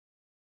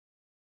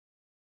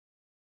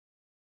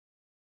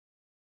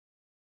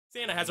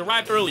Santa has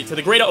arrived early to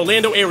the greater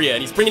Orlando area,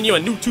 and he's bringing you a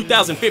new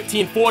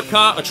 2015 Ford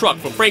car or truck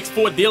from Frank's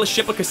Ford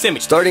dealership of Kissimmee.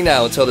 Starting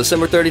now until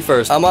December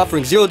 31st, I'm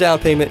offering 0 down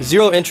payment,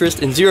 0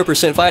 interest, and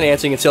 0%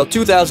 financing until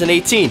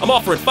 2018. I'm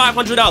offering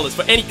 $500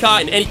 for any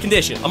car in any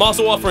condition. I'm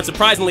also offering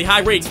surprisingly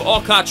high rates for all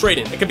car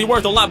trading. It can be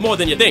worth a lot more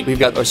than you think. We've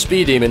got our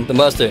speed demon, the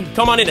Mustang.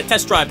 Come on in and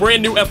test drive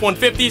brand new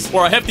F-150s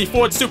or a hefty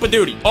Ford Super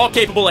Duty, all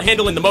capable of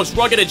handling the most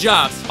rugged of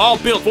jobs, all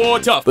built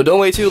Ford tough. But don't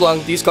wait too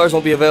long, these cars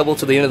won't be available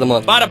till the end of the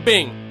month. Bada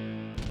bing.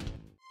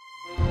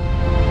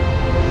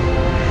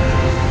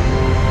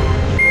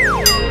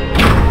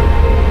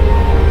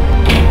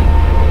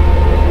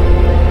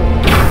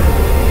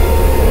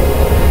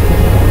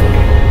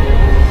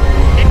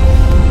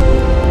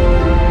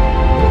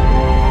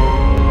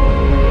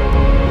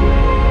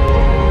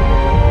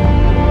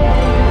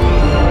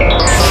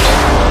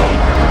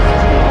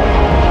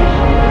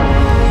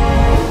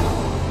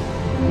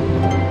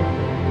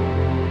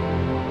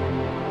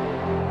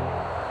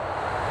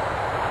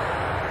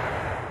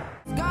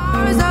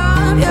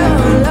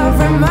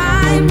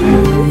 Remind me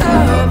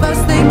of us,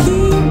 they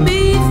keep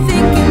me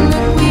thinking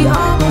that we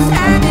almost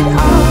had it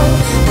all.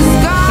 The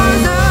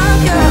scars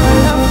of your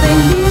love, they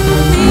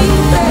leave me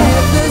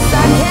breathless.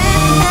 I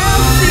can't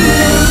help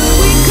feeling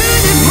we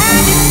could have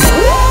had it so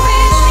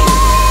easy.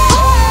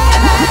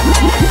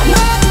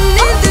 Nothing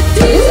in the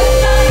deep.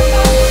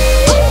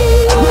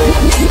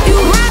 You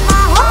had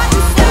my heart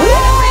and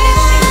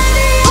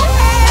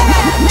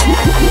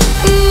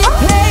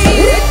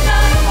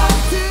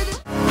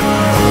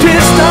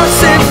pissed off,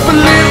 sick for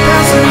little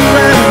passing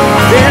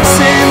around,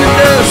 dancing the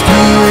dust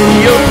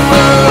in your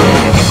world.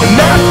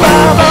 Not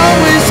five on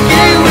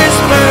whiskey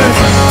whispers,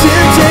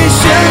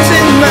 temptations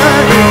in my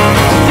head.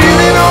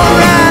 Feeling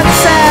alright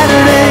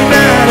Saturday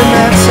night, and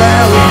that's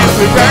how we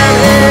do it right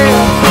here.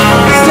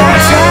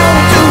 That's how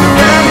we do it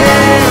right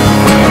here.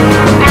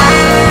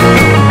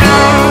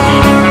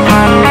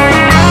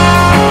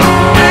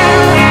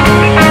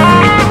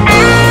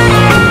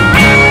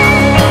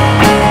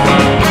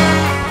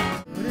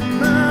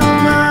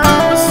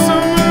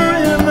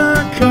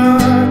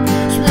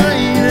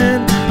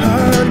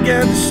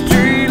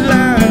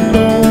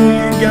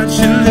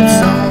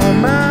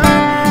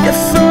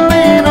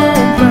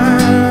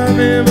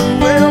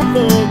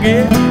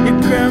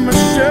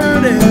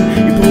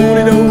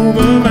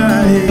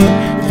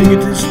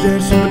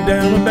 Stretching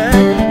down my back,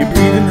 you're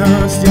breathing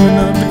hard, steaming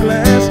up the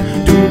glass.